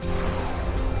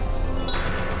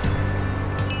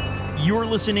You're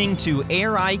listening to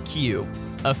Air IQ,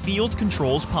 a field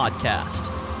controls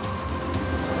podcast.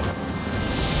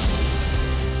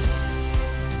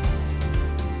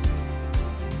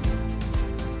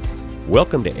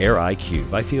 Welcome to Air IQ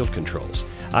by Field Controls.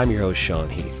 I'm your host, Sean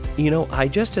Heath. You know, I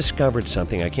just discovered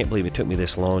something. I can't believe it took me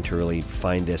this long to really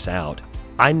find this out.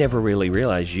 I never really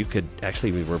realized you could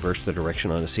actually reverse the direction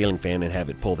on a ceiling fan and have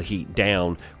it pull the heat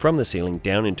down from the ceiling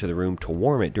down into the room to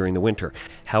warm it during the winter.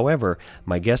 However,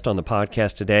 my guest on the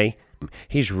podcast today,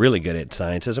 he's really good at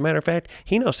science. As a matter of fact,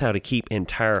 he knows how to keep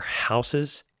entire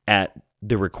houses at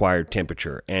the required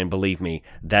temperature. And believe me,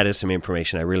 that is some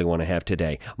information I really want to have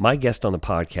today. My guest on the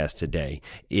podcast today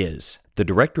is the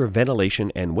Director of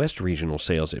Ventilation and West Regional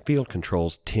Sales at Field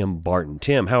Controls, Tim Barton.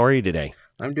 Tim, how are you today?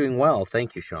 I'm doing well,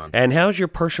 thank you, Sean. And how's your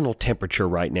personal temperature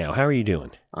right now? How are you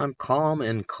doing? I'm calm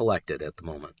and collected at the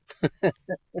moment.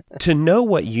 To know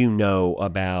what you know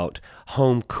about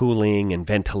home cooling and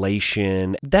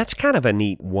ventilation, that's kind of a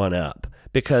neat one-up.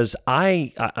 Because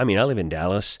I live in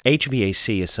Dallas.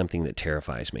 HVAC is something that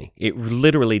terrifies me. It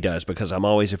literally does, because I'm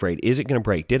always afraid, is it going to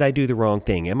break? Did I do the wrong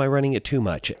thing? Am I running it too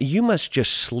much? You must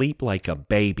just sleep like a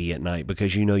baby at night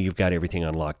because you know you've got everything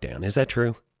on lockdown. Is that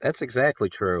true? That's exactly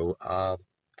true.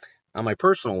 On my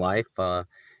personal life,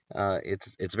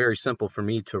 it's very simple for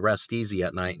me to rest easy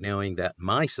at night knowing that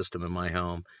my system in my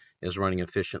home is running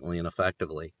efficiently and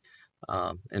effectively.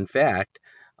 In fact,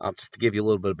 just to give you a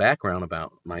little bit of background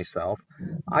about myself,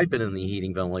 I've been in the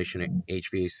heating, ventilation, and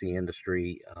HVAC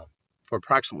industry for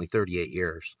approximately 38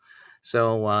 years.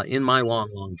 So in my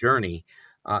long journey,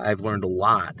 I've learned a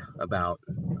lot about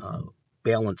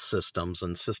balanced systems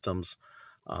and systems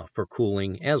for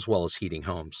cooling as well as heating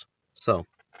homes. So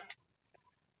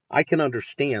I can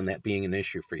understand that being an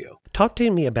issue for you. Talk to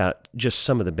me about just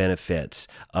some of the benefits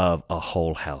of a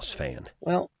whole house fan.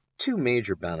 Well, two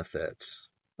major benefits.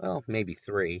 Well, maybe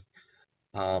three.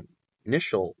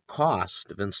 Initial cost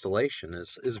of installation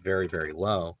is very, very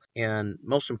low. And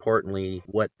most importantly,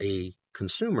 what a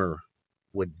consumer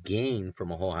would gain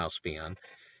from a whole house fan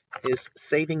is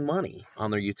saving money on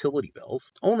their utility bills,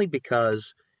 only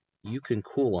because you can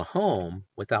cool a home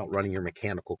without running your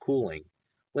mechanical cooling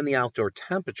when the outdoor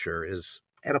temperature is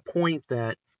at a point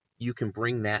that you can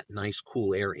bring that nice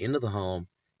cool air into the home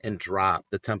and drop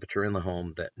the temperature in the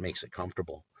home that makes it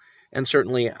comfortable. And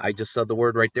certainly, I just said the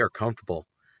word right there, comfortable.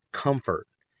 Comfort.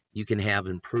 You can have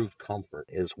improved comfort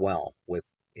as well with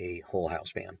a whole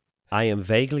house fan. I am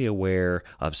vaguely aware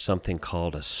of something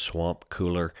called a swamp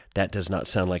cooler. That does not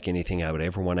sound like anything I would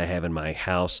ever want to have in my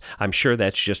house. I'm sure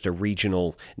that's just a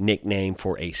regional nickname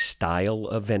for a style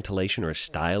of ventilation or a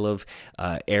style of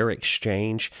air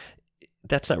exchange.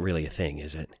 That's not really a thing,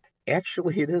 is it?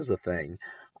 Actually, it is a thing.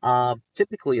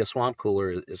 Typically, a swamp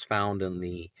cooler is found in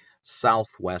the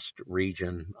southwest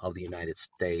region of the United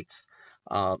States,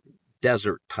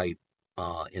 desert type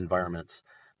environments,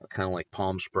 kind of like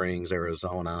Palm Springs,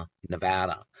 Arizona,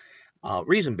 Nevada.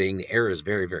 Reason being, the air is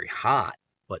very, very hot,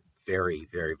 but very,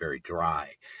 very, very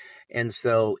dry. And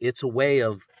so it's a way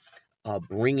of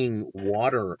bringing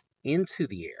water into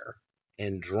the air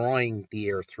and drawing the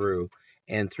air through,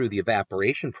 and through the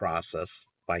evaporation process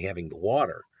by having the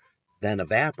water then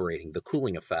evaporating, the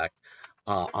cooling effect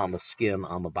on the skin,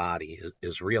 on the body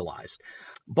is realized.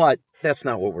 But that's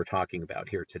not what we're talking about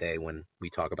here today when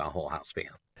we talk about whole house fan.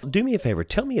 Do me a favor.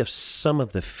 Tell me of some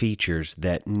of the features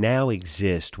that now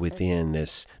exist within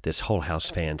this whole house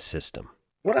fan system.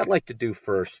 What I'd like to do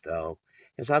first, though,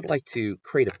 is I'd like to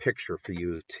create a picture for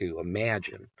you to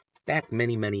imagine back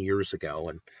many, many years ago.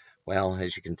 And, well,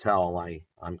 as you can tell,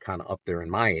 I'm kind of up there in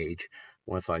my age.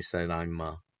 What if I said I'm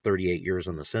 38 years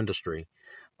in this industry?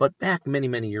 But back many,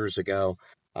 many years ago,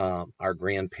 our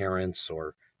grandparents,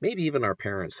 or maybe even our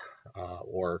parents,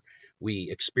 or we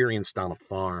experienced on a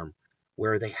farm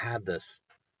where they had this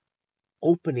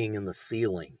opening in the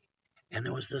ceiling, and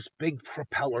there was this big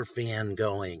propeller fan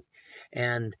going,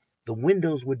 and the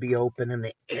windows would be open, and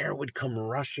the air would come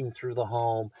rushing through the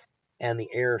home, and the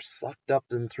air sucked up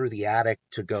and through the attic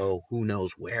to go who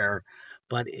knows where,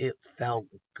 but it felt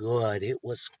good. It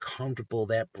was comfortable,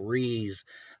 that breeze,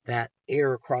 that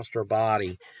air across our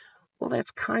body. Well,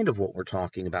 that's kind of what we're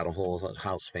talking about, a whole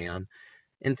house fan.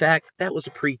 In fact, that was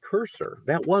a precursor.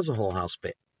 That was a whole house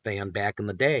fan back in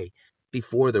the day,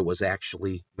 before there was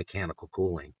actually mechanical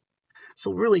cooling.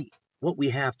 So really, what we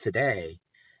have today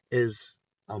is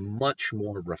a much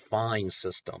more refined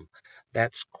system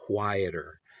that's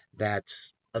quieter,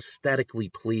 that's aesthetically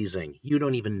pleasing. You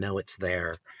don't even know it's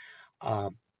there.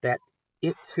 That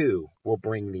it too will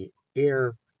bring the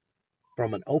air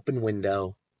from an open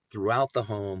window throughout the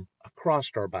home, across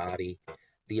our body,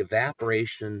 the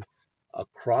evaporation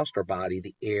across our body,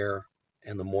 the air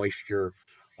and the moisture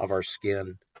of our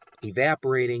skin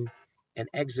evaporating and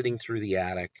exiting through the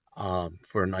attic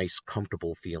for a nice,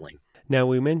 comfortable feeling. Now,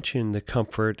 we mentioned the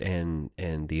comfort and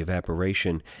the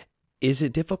evaporation. Is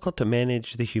it difficult to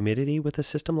manage the humidity with a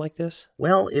system like this?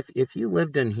 Well, if you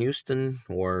lived in Houston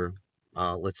or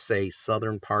let's say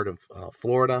southern part of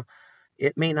Florida,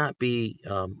 it may not be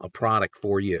a product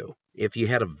for you. If you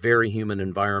had a very humid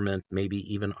environment,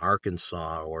 maybe even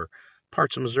Arkansas or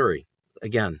parts of Missouri,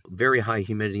 again, very high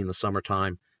humidity in the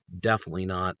summertime, definitely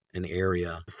not an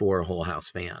area for a whole house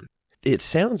fan. It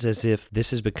sounds as if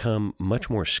this has become much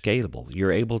more scalable.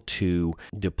 You're able to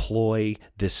deploy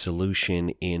this solution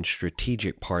in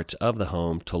strategic parts of the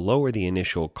home to lower the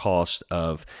initial cost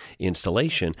of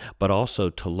installation, but also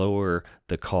to lower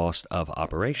the cost of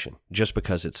operation just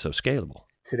because it's so scalable.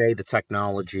 Today, the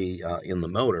technology in the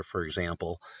motor, for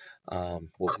example,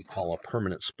 what we call a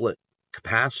permanent split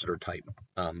capacitor type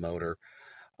motor,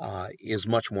 is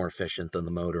much more efficient than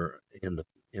the motor in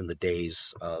the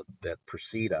days that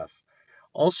precede us.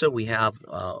 Also, we have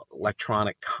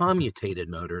electronic commutated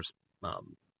motors,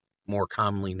 more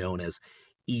commonly known as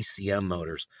ECM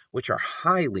motors, which are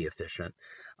highly efficient.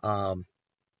 Um,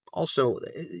 Also,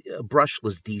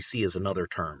 brushless DC is another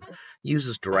term.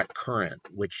 Uses direct current,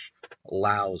 which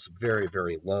allows very,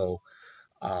 very low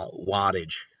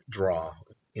wattage draw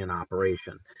in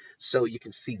operation. So you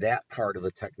can see that part of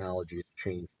the technology has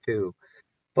changed too.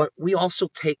 But we also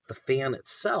take the fan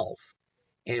itself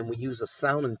and we use a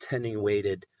sound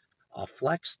attenuated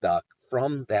flex duct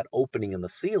from that opening in the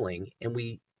ceiling and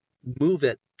we move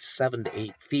it 7 to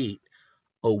 8 feet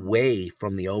away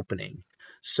from the opening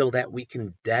so that we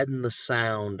can deaden the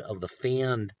sound of the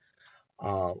fan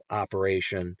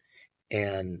operation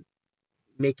and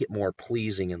make it more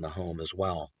pleasing in the home as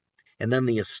well. And then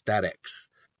the aesthetics.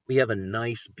 We have a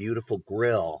nice, beautiful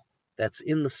grill that's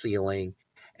in the ceiling,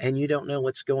 and you don't know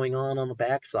what's going on the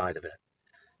backside of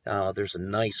it. There's a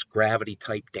nice gravity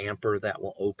type damper that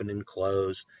will open and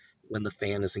close when the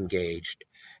fan is engaged.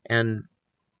 And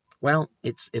well,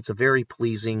 it's a very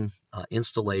pleasing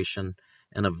installation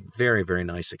and a very, very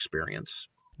nice experience.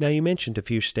 Now, you mentioned a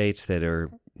few states that are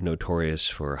notorious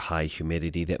for high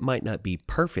humidity that might not be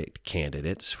perfect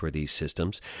candidates for these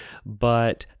systems,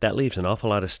 but that leaves an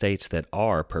awful lot of states that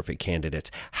are perfect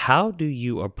candidates. How do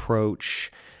you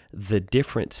approach the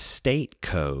different state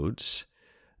codes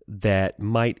that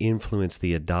might influence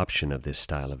the adoption of this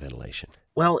style of ventilation?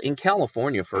 Well, in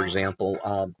California, for example,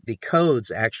 the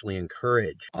codes actually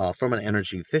encourage, from an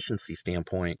energy efficiency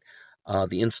standpoint,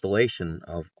 the installation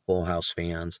of whole house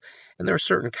fans. And there are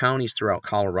certain counties throughout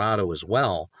Colorado as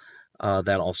well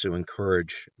that also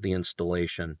encourage the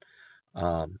installation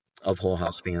of whole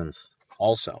house fans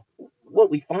also. What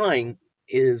we find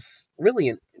is really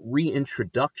a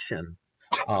reintroduction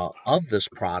of this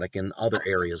product in other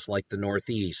areas like the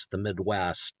Northeast, the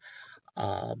Midwest,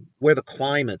 where the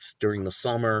climates during the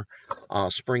summer,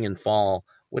 spring, and fall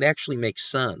would actually make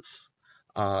sense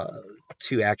uh,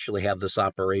 to actually have this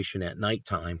operation at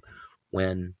nighttime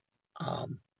when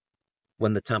um,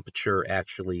 when the temperature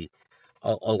actually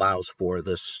allows for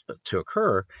this to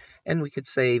occur, and we could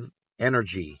save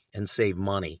energy and save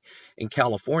money. In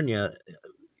California,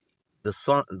 the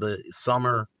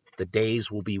summer, the days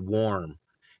will be warm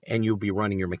and you'll be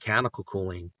running your mechanical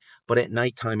cooling. But at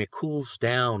nighttime, it cools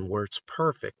down where it's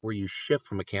perfect, where you shift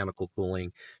from mechanical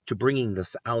cooling to bringing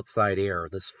this outside air,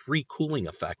 this free cooling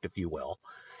effect, if you will,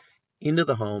 into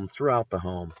the home, throughout the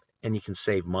home, and you can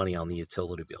save money on the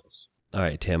utility bills. All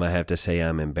right, Tim, I have to say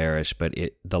I'm embarrassed, but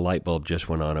the light bulb just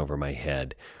went on over my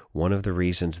head. One of the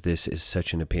reasons this is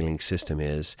such an appealing system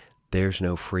is there's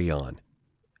no Freon.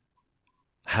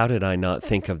 How did I not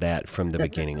think of that from the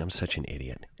beginning? I'm such an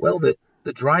idiot. Well,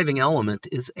 the driving element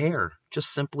is air,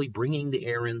 just simply bringing the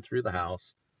air in through the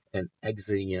house and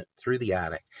exiting it through the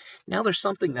attic. Now, there's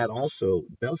something that also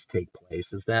does take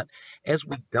place is that as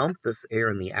we dump this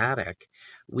air in the attic,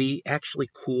 we actually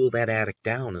cool that attic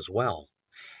down as well.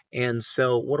 And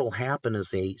so what will happen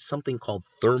is something called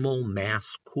thermal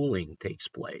mass cooling takes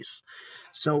place.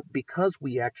 So because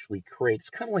we actually create, it's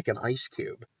kind of like an ice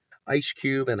cube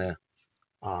and a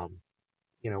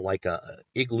like a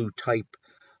igloo type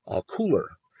cooler.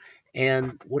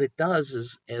 And what it does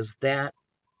is, as that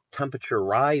temperature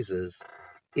rises,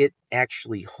 it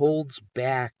actually holds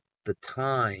back the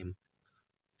time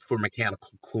for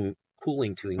mechanical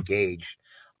cooling to engage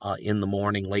in the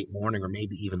morning, late morning, or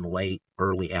maybe even late,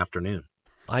 early afternoon.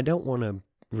 I don't want to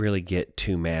really get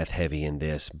too math heavy in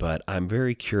this, but I'm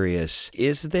very curious.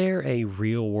 Is there a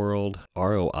real world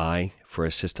ROI for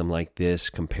a system like this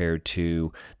compared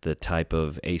to the type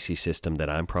of AC system that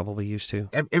I'm probably used to?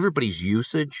 Everybody's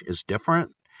usage is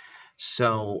different.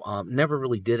 So never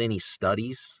really did any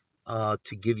studies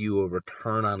to give you a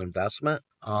return on investment,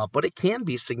 but it can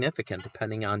be significant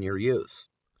depending on your use.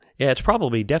 Yeah, it's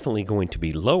probably definitely going to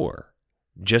be lower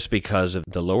just because of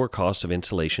the lower cost of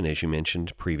insulation, as you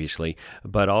mentioned previously,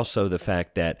 but also the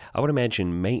fact that I would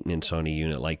imagine maintenance on a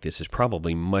unit like this is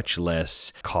probably much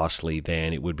less costly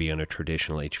than it would be on a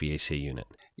traditional HVAC unit.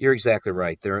 You're exactly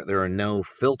right. There are no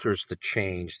filters to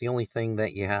change. The only thing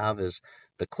that you have is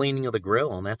the cleaning of the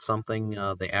grill, and that's something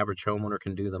the average homeowner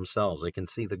can do themselves. They can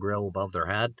see the grill above their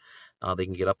head. They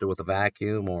can get up there with a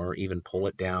vacuum or even pull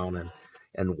it down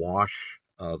and wash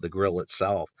the grill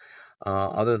itself.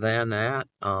 Other than that,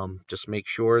 just make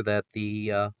sure that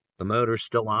the motor's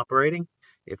still operating.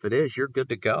 If it is, you're good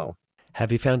to go.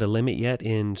 Have you found a limit yet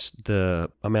in the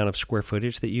amount of square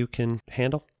footage that you can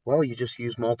handle? Well, you just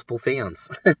use multiple fans.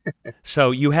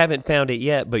 So you haven't found it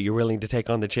yet, but you're willing to take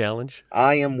on the challenge?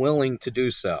 I am willing to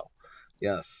do so.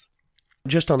 Yes.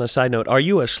 Just on a side note, are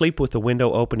you a sleep with the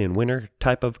window open in winter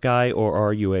type of guy, or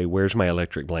are you a where's my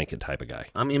electric blanket type of guy?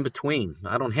 I'm in between.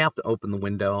 I don't have to open the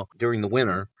window during the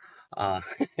winter. Uh,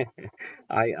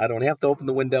 I don't have to open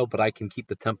the window, but I can keep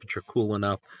the temperature cool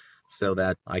enough so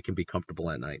that I can be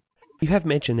comfortable at night. You have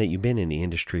mentioned that you've been in the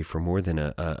industry for more than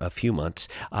a few months.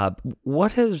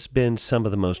 What has been some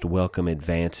of the most welcome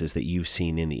advances that you've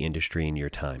seen in the industry in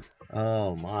your time?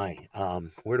 Oh my.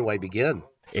 Where do I begin?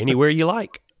 Anywhere you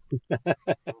like.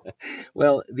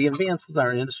 Well, the advances in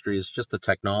our industry is just the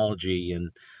technology and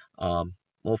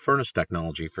well, furnace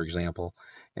technology, for example.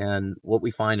 And what we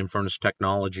find in furnace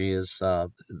technology is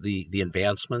the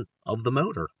advancement of the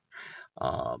motor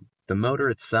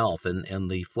itself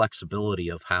and the flexibility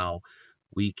of how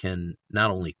we can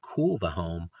not only cool the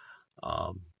home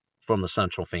um, from the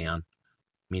central fan,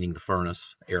 meaning the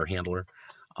furnace air handler,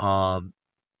 um,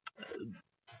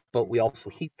 but we also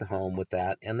heat the home with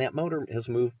that. And that motor has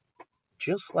moved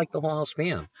just like the whole house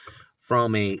fan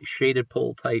from a shaded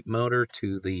pole type motor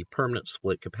to the permanent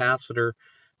split capacitor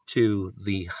to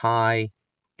the high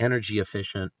energy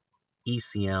efficient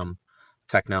ECM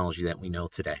technology that we know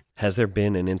today. Has there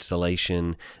been an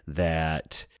installation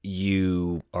that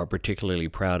you are particularly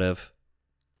proud of?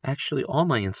 Actually, all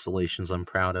my installations I'm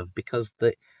proud of because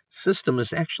the system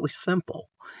is actually simple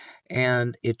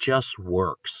and it just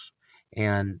works.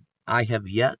 And I have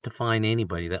yet to find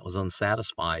anybody that was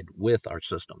unsatisfied with our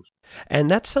systems. And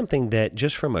that's something that,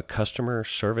 just from a customer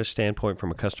service standpoint,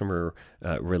 from a customer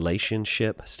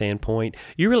relationship standpoint,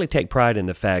 you really take pride in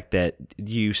the fact that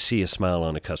you see a smile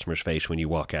on a customer's face when you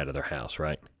walk out of their house,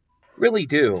 right? Really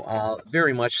do,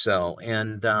 very much so.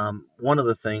 And one of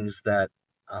the things that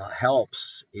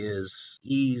helps is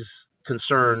ease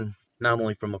concern, not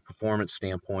only from a performance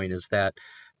standpoint, is that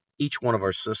each one of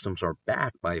our systems are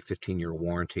backed by a 15-year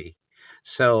warranty.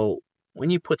 So when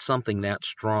you put something that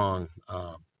strong,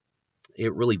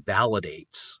 it really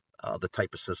validates the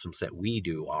type of systems that we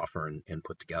do offer and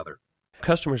put together.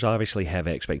 Customers obviously have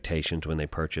expectations when they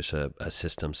purchase a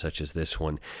system such as this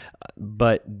one,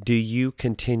 but do you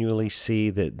continually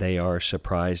see that they are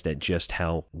surprised at just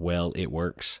how well it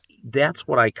works? That's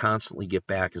what I constantly get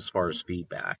back as far as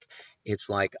feedback. It's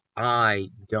like, I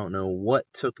don't know what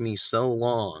took me so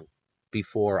long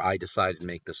before I decided to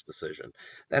make this decision.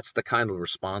 That's the kind of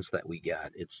response that we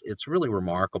get. It's really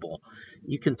remarkable.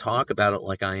 You can talk about it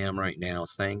like I am right now,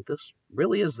 saying this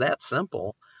really is that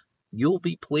simple. You'll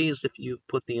be pleased if you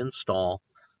put the install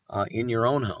in your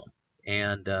own home.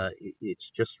 And it's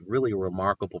just really a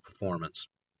remarkable performance.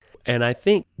 And I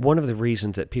think one of the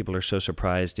reasons that people are so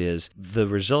surprised is the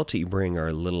results that you bring are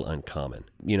a little uncommon.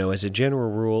 You know, as a general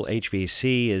rule,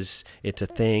 HVAC it's a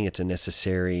thing, it's a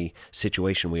necessary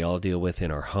situation we all deal with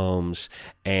in our homes.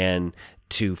 And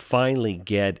to finally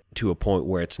get to a point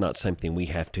where it's not something we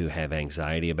have to have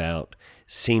anxiety about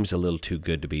seems a little too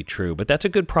good to be true. But that's a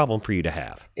good problem for you to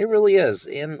have. It really is.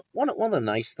 And one of the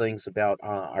nice things about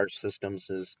our systems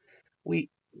is we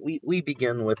we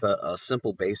begin with a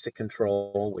simple basic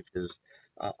control, which is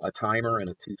a timer and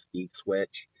a two-speed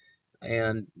switch.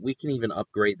 And we can even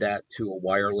upgrade that to a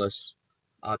wireless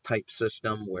type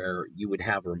system where you would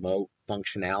have remote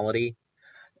functionality.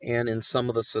 And in some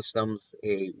of the systems,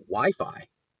 a Wi-Fi,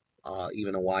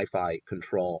 even a Wi-Fi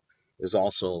control is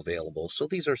also available. So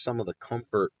these are some of the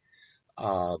comfort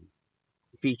uh,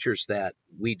 features that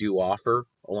we do offer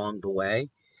along the way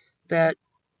that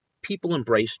people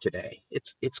embrace today.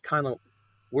 It's kind of,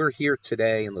 we're here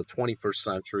today in the 21st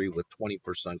century with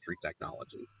 21st century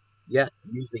technology, yet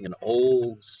using an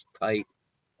old type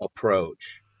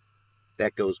approach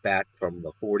that goes back from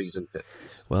the 40s and 50s.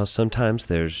 Well, sometimes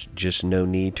there's just no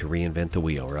need to reinvent the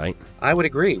wheel, right? I would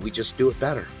agree. We just do it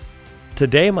better.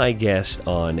 Today, my guest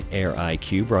on Air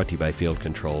IQ, brought to you by Field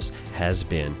Controls, has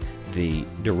been the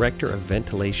Director of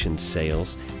Ventilation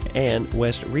Sales and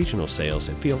West Regional Sales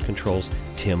at Field Controls,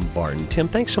 Tim Barton. Tim,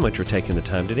 thanks so much for taking the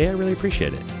time today. I really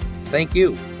appreciate it. Thank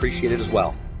you. Appreciate it as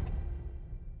well.